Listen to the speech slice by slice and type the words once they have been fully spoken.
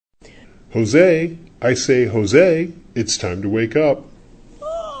Jose, I say, Jose, it's time to wake up.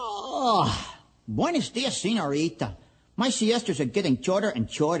 Oh, buenos dias, senorita. My siestas are getting shorter and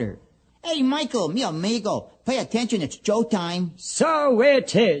shorter. Hey, Michael, mi amigo, pay attention, it's Joe time. So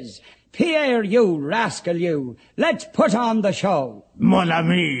it is. Pierre, you rascal, you. Let's put on the show. Mon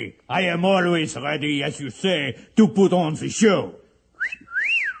ami, I am always ready, as you say, to put on the show.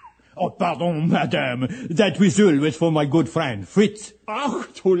 Oh, pardon, madame. That whistle was for my good friend, Fritz. Ach,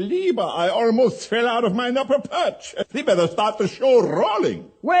 du lieber, I almost fell out of my upper perch. We better start the show rolling.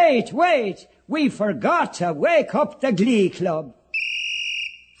 Wait. We forgot to wake up the Glee Club.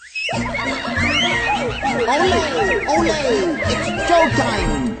 Ole, it's Joe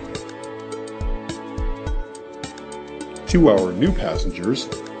time. To our new passengers,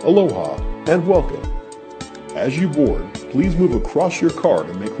 aloha and welcome. As you board, please move across your car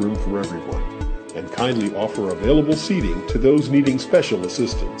to make room for everyone, and kindly offer available seating to those needing special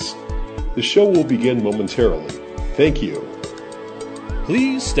assistance. The show will begin momentarily. Thank you.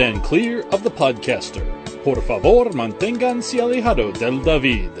 Please stand clear of the podcaster. Por favor, manténganse alejado del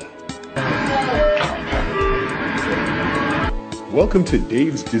David. Welcome to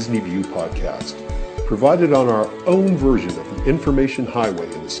Dave's Disney View podcast, provided on our own version of the information highway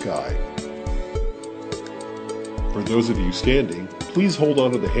in the sky. For those of you standing, please hold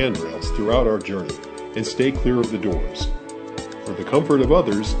on to the handrails throughout our journey and stay clear of the doors. For the comfort of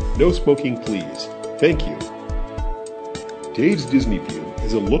others, no smoking please. Thank you. Dave's Disney View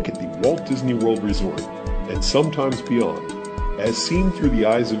is a look at the Walt Disney World Resort and sometimes beyond, as seen through the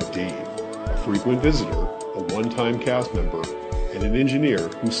eyes of Dave, a frequent visitor, a one-time cast member, and an engineer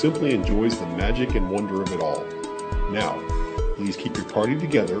who simply enjoys the magic and wonder of it all. Now, please keep your party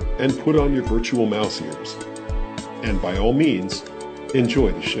together and put on your virtual mouse ears. And by all means,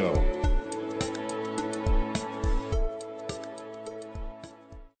 enjoy the show.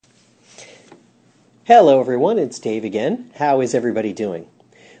 Hello everyone, it's Dave again. How is everybody doing?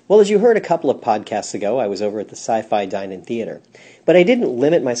 Well, as you heard a couple of podcasts ago, I was over at the Sci-Fi Dine-In Theater. But I didn't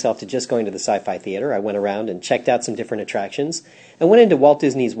limit myself to just going to the Sci-Fi Theater. I went around and checked out some different attractions. I went into Walt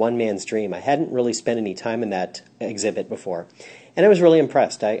Disney's One Man's Dream. I hadn't really spent any time in that exhibit before. And I was really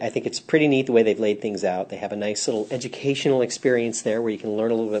impressed. I think it's pretty neat the way they've laid things out. They have a nice little educational experience there where you can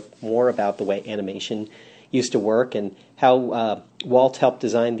learn a little bit more about the way animation used to work and how Walt helped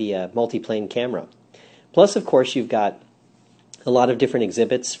design the multiplane camera. Plus, of course, you've got a lot of different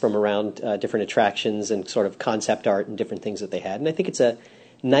exhibits from around different attractions and sort of concept art and different things that they had. And I think it's a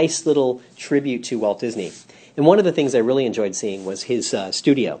nice little tribute to Walt Disney. And one of the things I really enjoyed seeing was his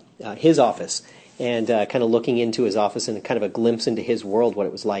studio, his office, and kind of looking into his office and kind of a glimpse into his world, what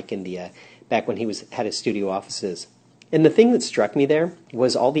it was like in the back when he had his studio offices. And the thing that struck me there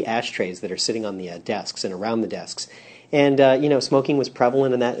was all the ashtrays that are sitting on the desks and around the desks. And smoking was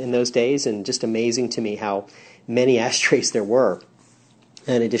prevalent in those days, and just amazing to me how many ashtrays there were,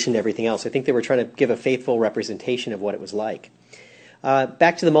 in addition to everything else. I think they were trying to give a faithful representation of what it was like.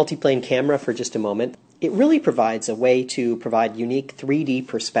 Back to the multiplane camera for just a moment. It really provides a way to provide unique 3D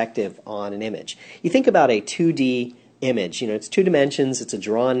perspective on an image. You think about a 2D image, it's two dimensions, it's a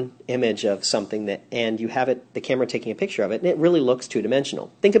drawn image of something and you have the camera taking a picture of it, and it really looks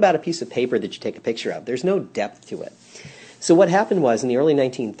two-dimensional. Think about a piece of paper that you take a picture of. There's no depth to it. So what happened was, in the early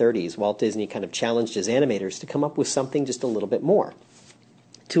 1930s, Walt Disney kind of challenged his animators to come up with something just a little bit more,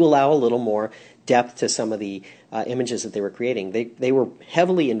 to allow a little more depth to some of the images that they were creating. They were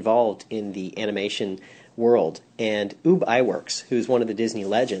heavily involved in the animation world, and Ub Iwerks, who's one of the Disney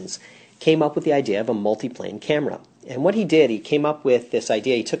legends, came up with the idea of a multiplane camera. And what he did, he came up with this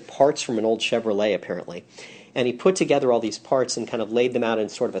idea. He took parts from an old Chevrolet, apparently, and he put together all these parts and kind of laid them out in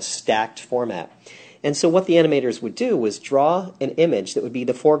sort of a stacked format. And so what the animators would do was draw an image that would be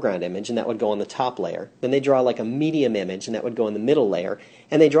the foreground image, and that would go on the top layer. Then they draw like a medium image, and that would go in the middle layer.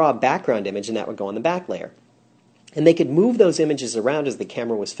 And they draw a background image, and that would go on the back layer. And they could move those images around as the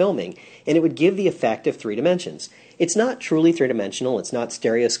camera was filming, and it would give the effect of 3 dimensions. It's not truly three-dimensional. It's not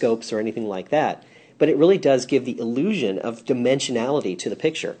stereoscopes or anything like that. But it really does give the illusion of dimensionality to the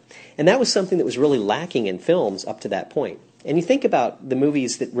picture. And that was something that was really lacking in films up to that point. And you think about the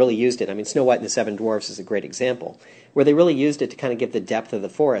movies that really used it. I mean, Snow White and the Seven Dwarfs is a great example, where they really used it to kind of give the depth of the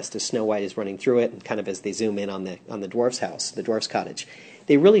forest as Snow White is running through it, and kind of as they zoom in on the dwarf's house, the dwarf's cottage.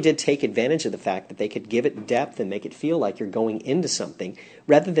 They really did take advantage of the fact that they could give it depth and make it feel like you're going into something,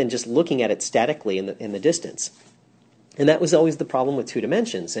 rather than just looking at it statically in the distance. And that was always the problem with 2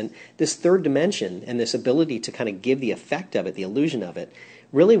 dimensions. And this third dimension and this ability to kind of give the effect of it, the illusion of it,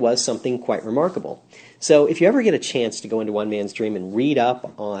 really was something quite remarkable. So if you ever get a chance to go into One Man's Dream and read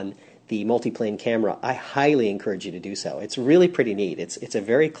up on the multiplane camera, I highly encourage you to do so. It's really pretty neat. It's a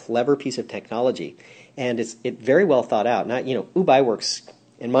very clever piece of technology, and it's very well thought out. Now, Ub Iwerks,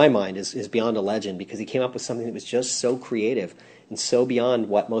 in my mind, is beyond a legend because he came up with something that was just so creative and so beyond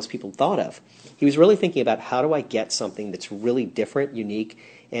what most people thought of. He was really thinking about, how do I get something that's really different, unique,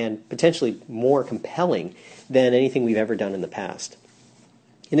 and potentially more compelling than anything we've ever done in the past.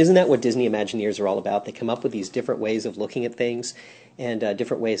 And isn't that what Disney Imagineers are all about? They come up with these different ways of looking at things and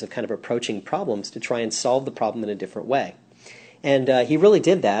different ways of kind of approaching problems to try and solve the problem in a different way. And he really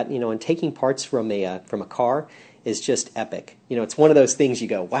did that, and taking parts from a car is just epic. It's one of those things you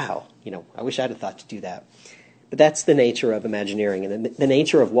go, wow, I wish I'd have thought to do that. But that's the nature of Imagineering, and the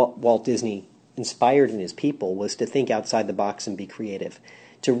nature of what Walt Disney inspired in his people was to think outside the box and be creative,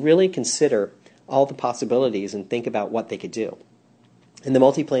 to really consider all the possibilities and think about what they could do. And the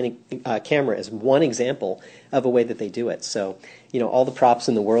multiplane camera is one example of a way that they do it. So, all the props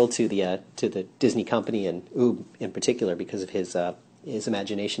in the world to the Disney company and Ub in particular because of his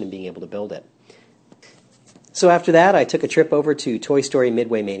imagination and being able to build it. So after that, I took a trip over to Toy Story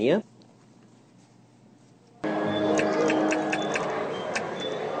Midway Mania.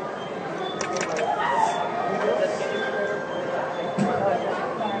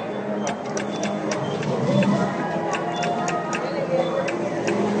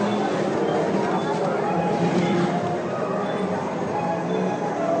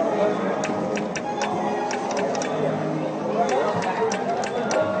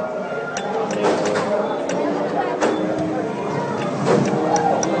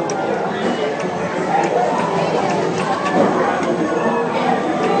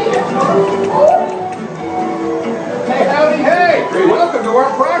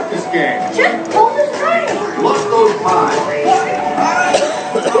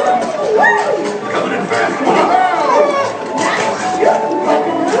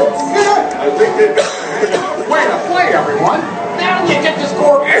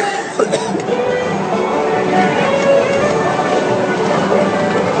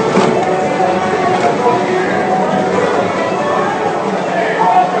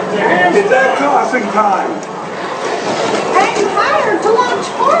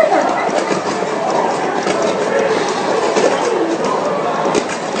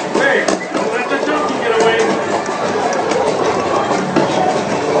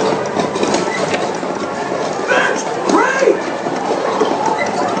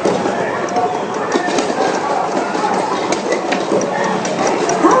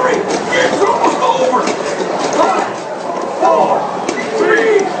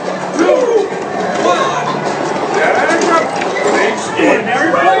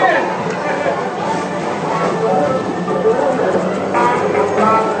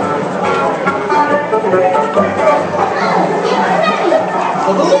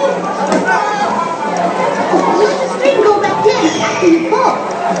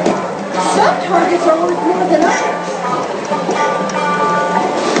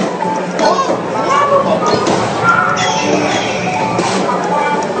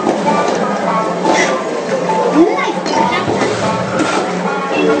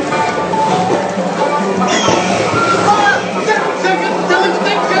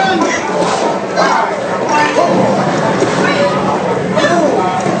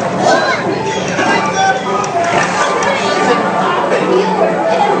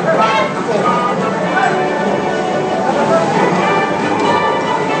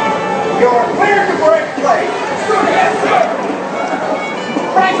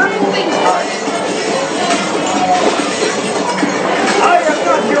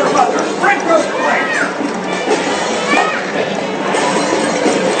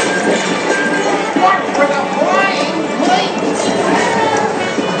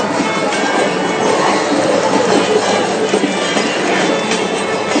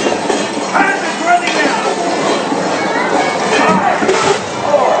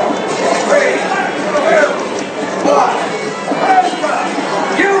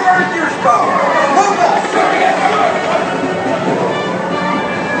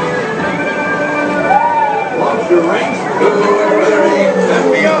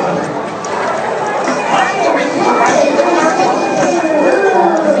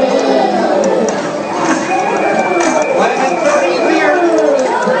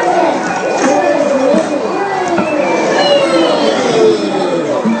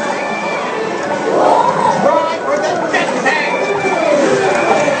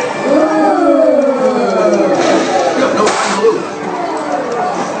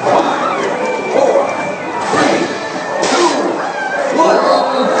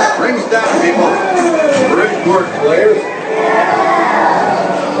 Rings down, people. Great work, players.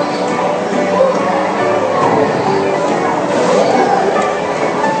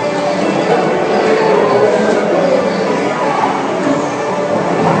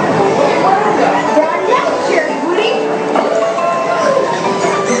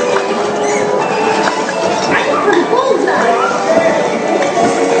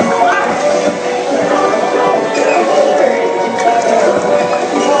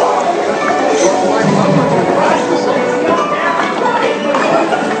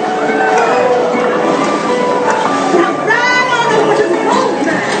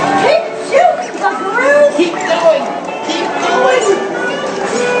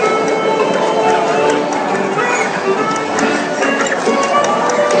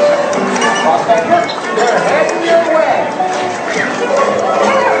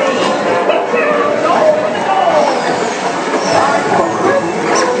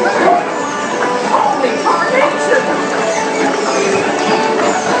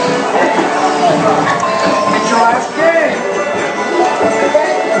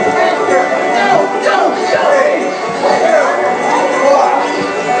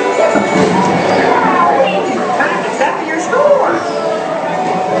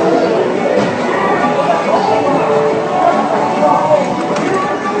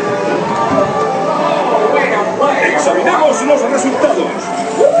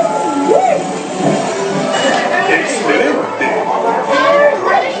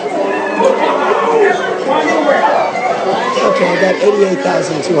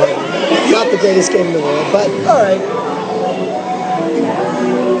 1,200. Not the greatest game in the world, but all right.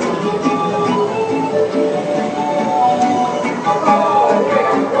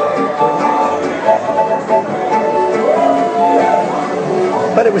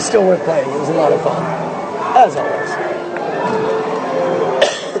 But it was still worth playing. It was a lot of fun, as always.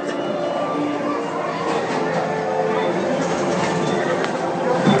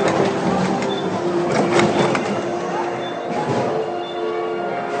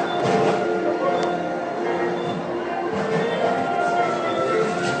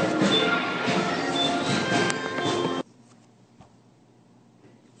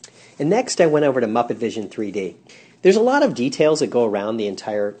 And next I went over to Muppet Vision 3D. There's a lot of details that go around the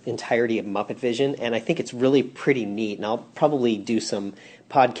entirety of Muppet Vision, and I think it's really pretty neat. And I'll probably do some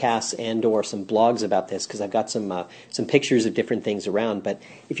podcasts and/or some blogs about this because I've got some pictures of different things around. But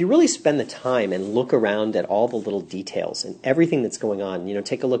if you really spend the time and look around at all the little details and everything that's going on,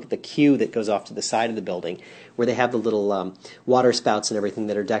 take a look at the queue that goes off to the side of the building where they have the little water spouts and everything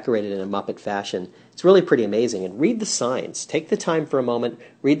that are decorated in a Muppet fashion. It's really pretty amazing. And read the signs. Take the time for a moment.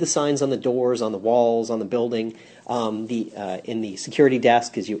 Read the signs on the doors, on the walls, on the building. In the security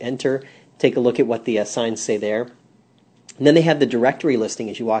desk as you enter, take a look at what the signs say there. And then they have the directory listing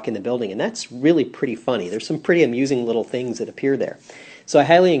as you walk in the building, and that's really pretty funny. There's some pretty amusing little things that appear there. So I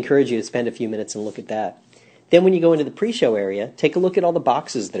highly encourage you to spend a few minutes and look at that. Then when you go into the pre-show area, take a look at all the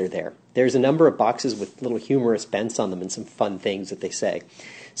boxes that are there. There's a number of boxes with little humorous bents on them and some fun things that they say.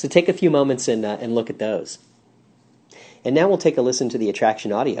 So take a few moments and look at those. And now we'll take a listen to the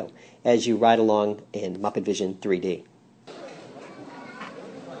attraction audio as you ride along in Muppet Vision 3D.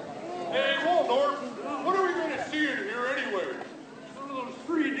 Hey, Waldorf, what are we going to see in here anyway? One of those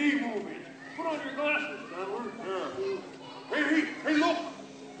 3D movies. Put on your glasses, Donald. Yeah. Hey, look!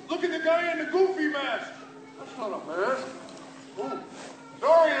 Look at the guy in the Goofy mask. That's not a mask. Oh,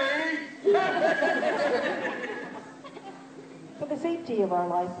 sorry, lady. For the safety of our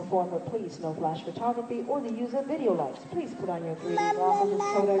live performer, please no flash photography or the use of video lights. Please put on your 3D goggles as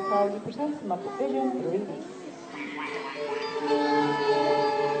Kodak proudly presents Muppet Vision 3D.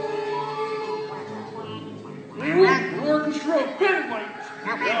 The orchestra of penguins.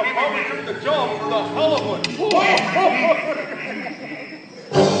 Yeah, probably took the job for the hell of it.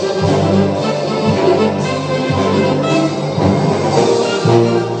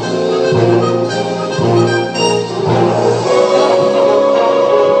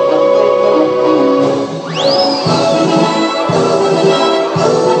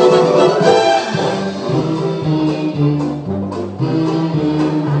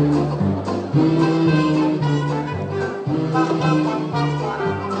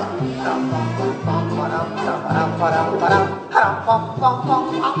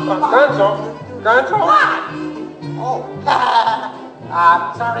 Gonzo? What? Oh,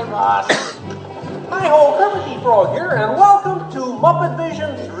 I'm sorry, boss. Hi-ho, Kermit Frog here, and welcome to Muppet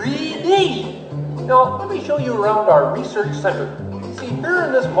Vision 3D. Now, let me show you around our research center. See, here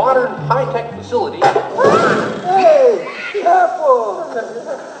in this modern high-tech facility... Hey, careful!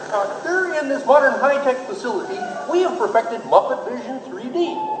 Here in this modern high-tech facility, we have perfected Muppet Vision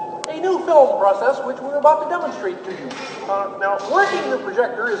 3D. A new film process which we're about to demonstrate to you. Now, working the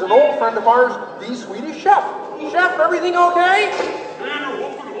projector is an old friend of ours, the Swedish Chef. Chef, everything okay?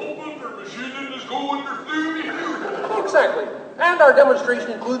 Exactly. And our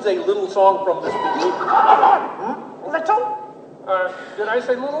demonstration includes a little song from Miss Piggy. Little? Did I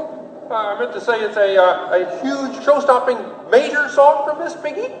say little? I meant to say it's a huge, show-stopping, major song from Miss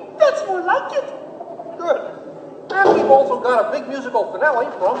Piggy. That's more like it. Good. And we've also got a big musical finale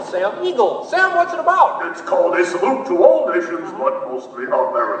from Sam Eagle. Sam, what's it about? It's called A Salute to All Nations, but mostly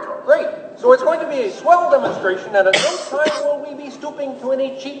America. Great. So it's going to be a swell demonstration, and at no time will we be stooping to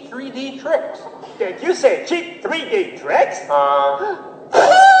any cheap 3D tricks. Did you say cheap 3D tricks?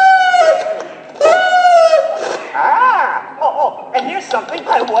 And here's something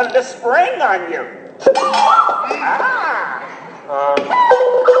I wanted to spring on you.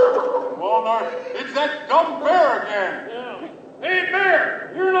 Walnut, it's that dumb bear again. Yeah. Hey,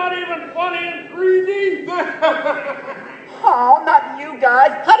 Bear, you're not even funny in 3D. Oh, not you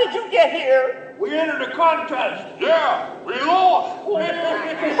guys. How did you get here? We entered a contest. Yeah, we lost.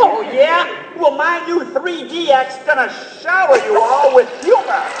 Oh, yeah? Well, my new 3DX gonna shower you all with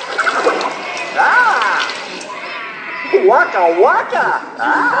humor. Waka waka. You're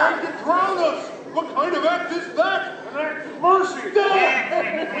trying to drown us. What kind of act is that? An act of mercy.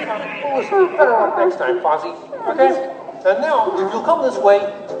 Better luck next time, Fozzie. Okay? And now, if you'll come this way,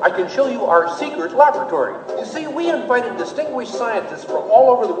 I can show you our secret laboratory. You see, we invited distinguished scientists from all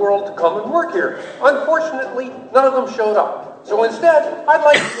over the world to come and work here. Unfortunately, none of them showed up. So instead, I'd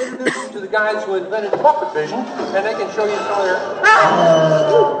like to introduce you to the guys who invented Muppet Vision, and they can show you some of their...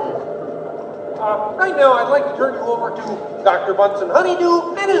 right now, I'd like to turn you over to Dr. Bunsen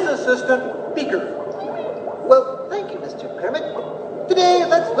Honeydew and his assistant, Beaker. Well, thank you, Mr. Kermit. Today,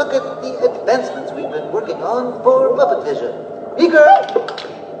 let's look at the advancements we've been working on for Muppet Vision. Beaker,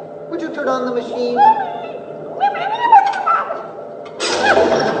 would you turn on the machine?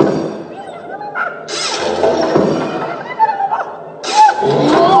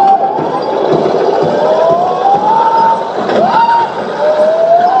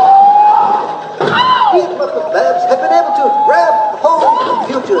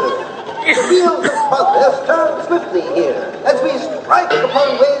 The wheels of progress turn swiftly here as we strike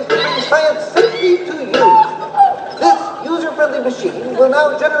upon ways to bring science safely to you. This user-friendly machine will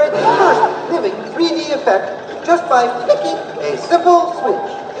now generate the first living 3D effect just by flicking a simple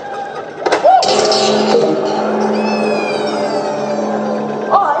switch.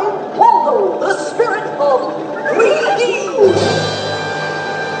 I'm Waldo, the spirit of 3D.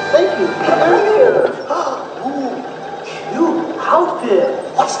 Thank you, Peter. Ooh, cute outfit.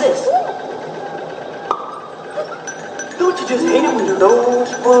 What's this? Don't you just hate it when your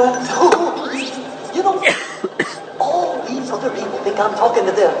nose runs? You know, all these other people think I'm talking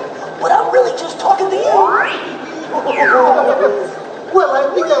to them, but I'm really just talking to you. Well,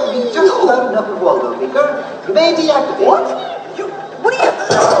 I think that would be just about enough of Waldo, Beaker. You may deactivate. What? What are you...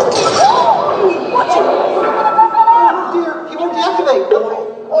 Watch it. Oh, dear, he won't deactivate.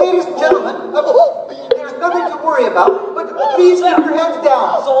 Ladies and gentlemen, there's nothing to worry about, but please keep your heads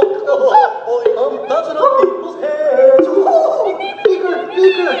down. I'm touching up people's heads.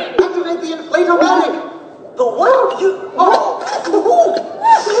 Beaker, activate the inflatomatic. The what? You...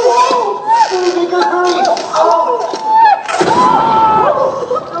 Beaker, hurry.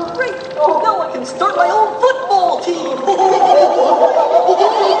 Great. Now I can start my own football team. Beaker,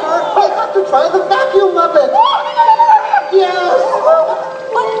 I have to try the vacuum Muppet. Yes.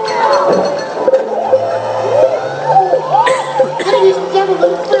 Ladies and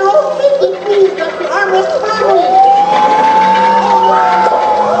gentlemen, we're all deeply pleased that the Armrest family.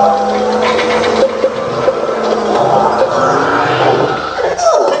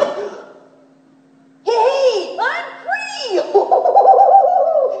 Hey, I'm free!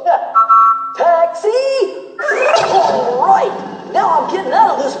 Taxi! All right, now I'm getting out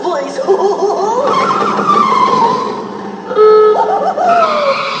of this place.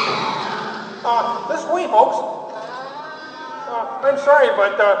 This way, folks. I'm sorry,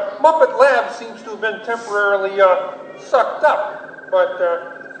 but Muppet Lab seems to have been temporarily sucked up. But,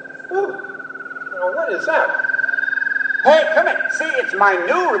 what is that? Hey, come in. See, it's my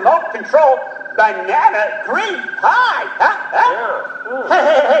new remote control banana green pie. Huh? Yeah.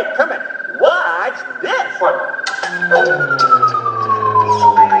 Hey, come in. Watch this. What?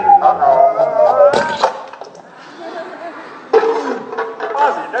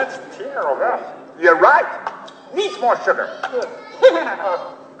 Ozzy, that's terrible. You're right. Needs more sugar.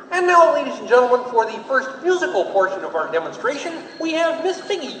 And now, ladies and gentlemen, for the first musical portion of our demonstration, we have Miss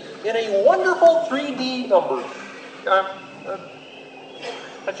Piggy in a wonderful 3D number.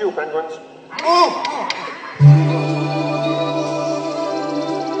 That's you, penguins.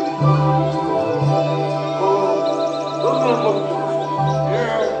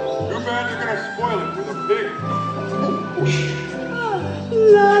 Yeah, too bad you're gonna spoil it with a pig.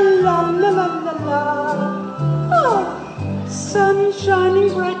 La la la la la la. Oh, sun shining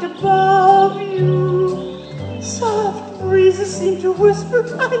bright above you. Soft breezes seem to whisper,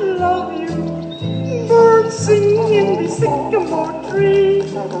 I love you. Birds singing in the sycamore tree.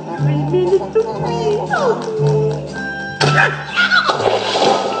 Dreamy little bee of me.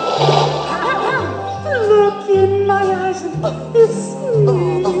 Look in my eyes and kiss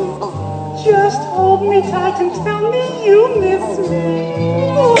me. Just hold me tight and tell me you miss me.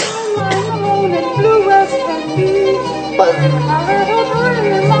 Oh, I'm alone and blue as can be. But a little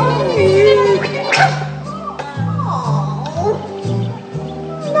dream on me.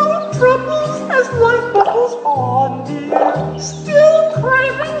 No troubles as life bubbles on, dear. Still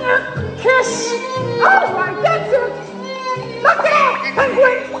craving a kiss. All right, that's it. Look out,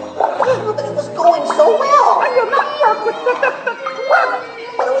 penguin. But it was going so well. I will not work with the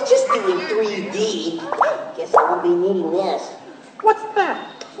But I was just doing 3D. Guess I won't be needing this. What's that?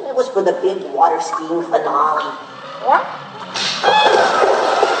 It was for the big water skiing finale. What?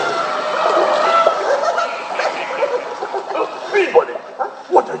 Hey, buddy,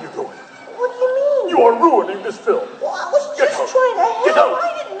 what are you doing? What do you mean? You are ruining this film. Well, I was just trying to help. Get out. I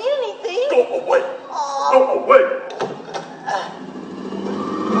didn't mean anything. Go away. Go away.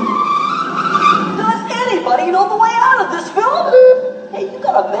 Does anybody know the way out of this film?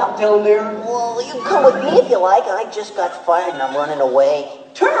 got a nap down there? Well, you can come with me if you like. I just got fired and I'm running away.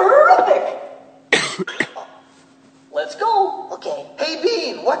 Terrific! Let's go. Okay. Hey,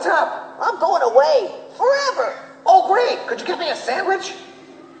 Bean, what's up? I'm going away. Forever. Oh, great. Could you get me a sandwich?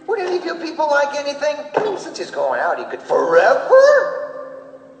 Would any of you people like anything? I mean, since he's going out, he could forever?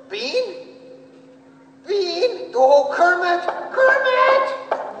 Bean? Bean? Oh, Kermit! Kermit!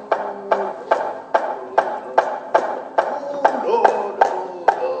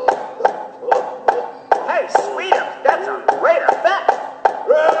 Hey, sweetheart, that's a great effect.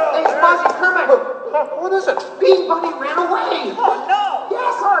 Hey, Fozzie, Kermit. What is it? Bean Bunny ran away. Oh, no.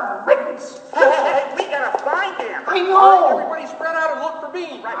 Yes, our riddance. Hey, we gotta find him. I know. Everybody spread out and look for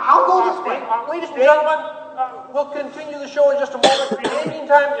Bean. Right. I'll go this way. Ladies and gentlemen, we'll continue the show in just a moment. In the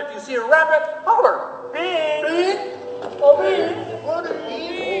meantime, if you see a rabbit, holler. Bean. Bean? Oh, Bean.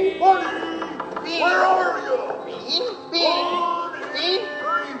 Bunny! Bunny! Where are you? Bean? Bean? Bean?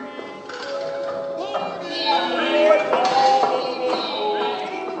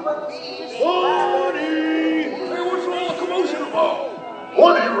 Bunny! Hey, what's all the commotion about?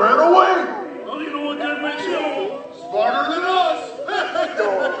 Bunny ran away! Well, you know what that makes him? Smarter than us!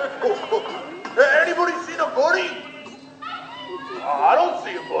 Anybody seen a bunny? I don't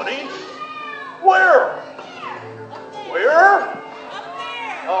see a bunny. Where? Where?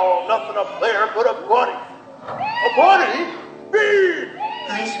 Oh, nothing up there but a bunny. A bunny? Bean!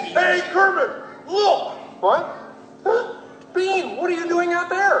 Hey, Kermit, look! What? Bean, what are you doing out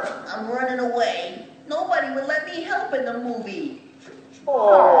there? I'm running away. Nobody would let me help in the movie.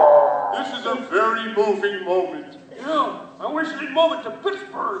 Oh, this is a very moving moment. Yeah, I wish they'd move it to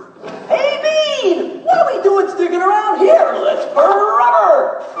Pittsburgh. Hey, Bean! What are we doing sticking around here? Let's burn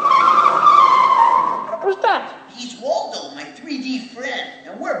rubber! Who's that? He's Waldo, my 3D friend,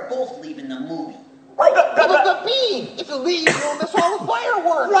 and we're both leaving the movie. Right. The Bean! If you leave, you'll miss all the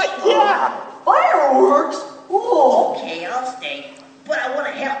fireworks! Right, yeah! Fireworks? Ooh. Okay, I'll stay, but I want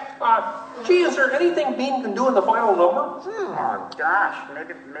to help. Gee, is there anything Bean can do in the final number? Oh, gosh,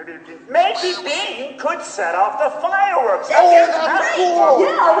 maybe Bean could set off the fireworks. That's cool.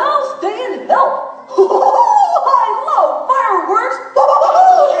 Yeah, and I'll stay and help. I love fireworks.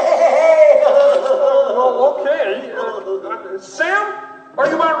 Well, okay. Sam, are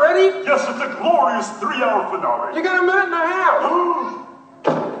you about ready? Yes, it's a glorious 3-hour finale. You got a minute and a half.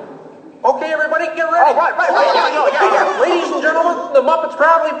 Okay, everybody, get ready. Right. Yeah. Ladies and gentlemen, the Muppets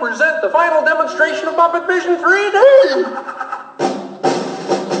proudly present the final demonstration of Muppet Vision 3D.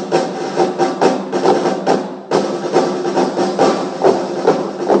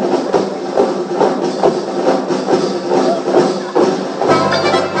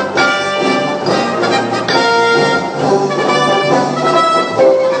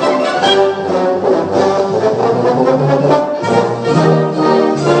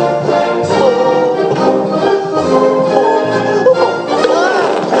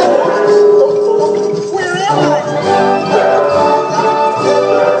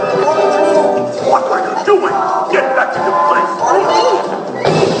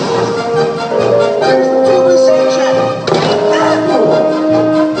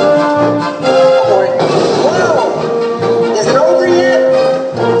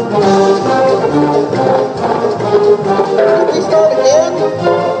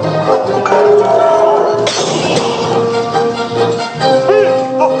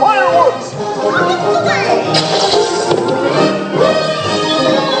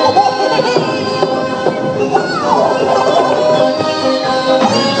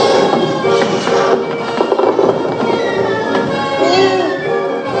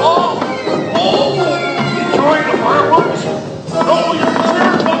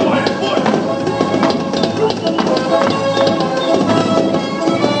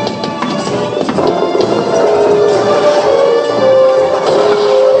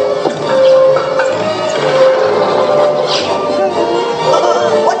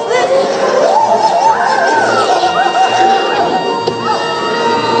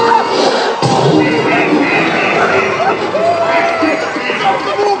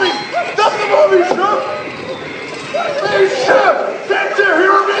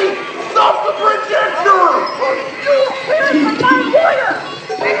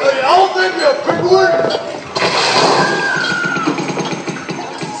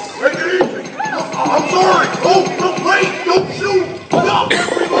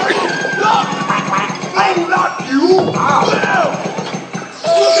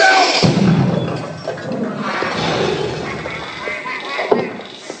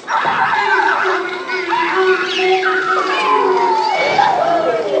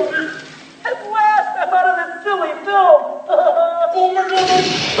 At last, I'm out of this silly film. Oh my God,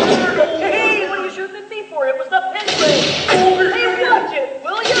 Hey, what are you shooting at me for? It was the pinch ring. Hey, watch it,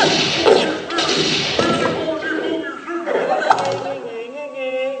 will ya?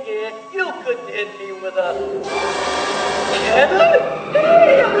 You couldn't hit me with a cannon?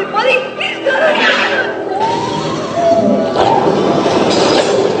 Hey, everybody, he's got a cannon!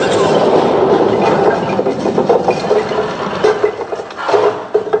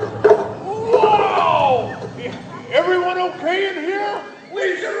 Wow! Everyone okay in here?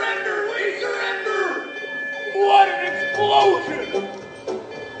 We surrender! We surrender! What an explosion!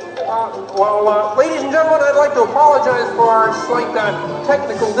 Ladies and gentlemen, I'd like to apologize for our slight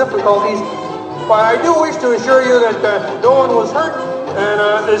technical difficulties, but I do wish to assure you that no one was hurt,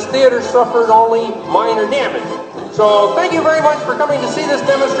 and this theater suffered only minor damage. So thank you very much for coming to see this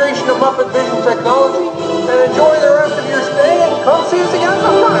demonstration of Muppet Vision technology, and enjoy the rest of your stay, and come see us again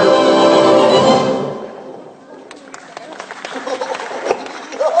sometime.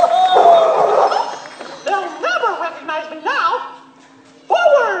 They'll never recognize me now.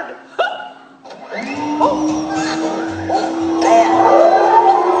 Forward!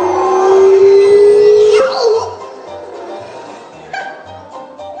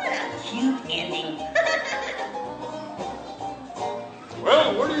 Cute ending. Well,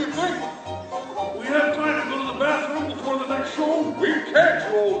 what do you think? We have time to go to the bathroom before the next show? We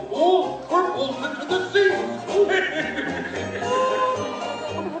can't, you old fool. We're pulled into the seats.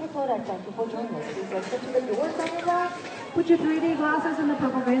 Kodak Bank before joining us. Please exit to the doors on your right. Put your 3D glasses in the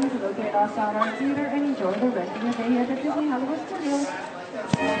purple bin to locate our Sound Art Theater and enjoy the rest of your day at the Disney Hollywood Studios.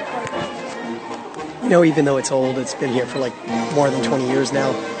 You know, even though it's old, it's been here for like more than 20 years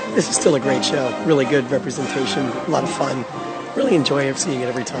now, this is still a great show. Really good representation, a lot of fun. Really enjoy seeing it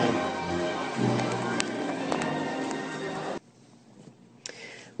every time.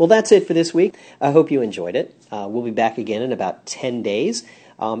 Well, that's it for this week. I hope you enjoyed it. We'll be back again in about 10 days.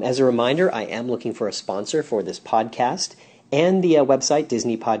 As a reminder, I am looking for a sponsor for this podcast and the website,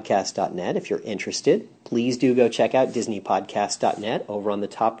 DisneyPodcast.net. If you're interested, please do go check out DisneyPodcast.net. Over on the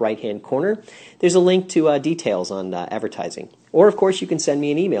top right-hand corner, there's a link to details on advertising. Or, of course, you can send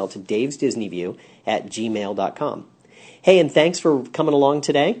me an email to davesdisneyview@gmail.com. Hey, and thanks for coming along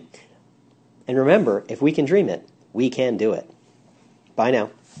today. And remember, if we can dream it, we can do it. Bye now.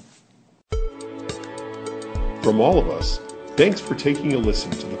 From all of us, thanks for taking a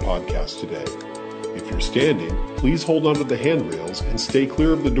listen to the podcast today. If you're standing, please hold onto the handrails and stay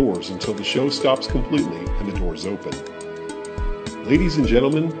clear of the doors until the show stops completely and the doors open. Ladies and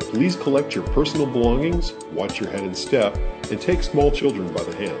gentlemen, please collect your personal belongings, watch your head and step, and take small children by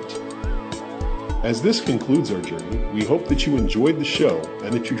the hand. As this concludes our journey, we hope that you enjoyed the show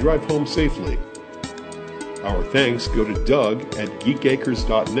and that you drive home safely. Our thanks go to Doug at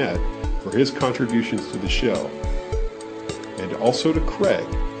geekacres.net for his contributions to the show, and also to Craig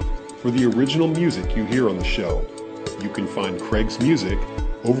for the original music you hear on the show. You can find Craig's music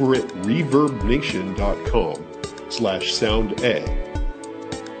over at reverbnation.com/sounda.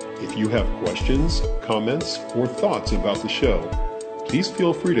 If you have questions, comments, or thoughts about the show, please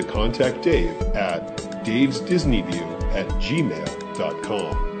feel free to contact Dave at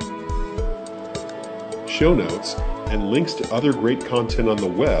davesdisneyview@gmail.com. Show notes and links to other great content on the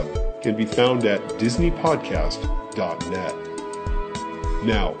web can be found at disneypodcast.net.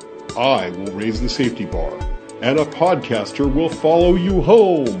 Now, I will raise the safety bar, and a podcaster will follow you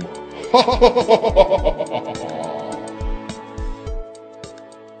home.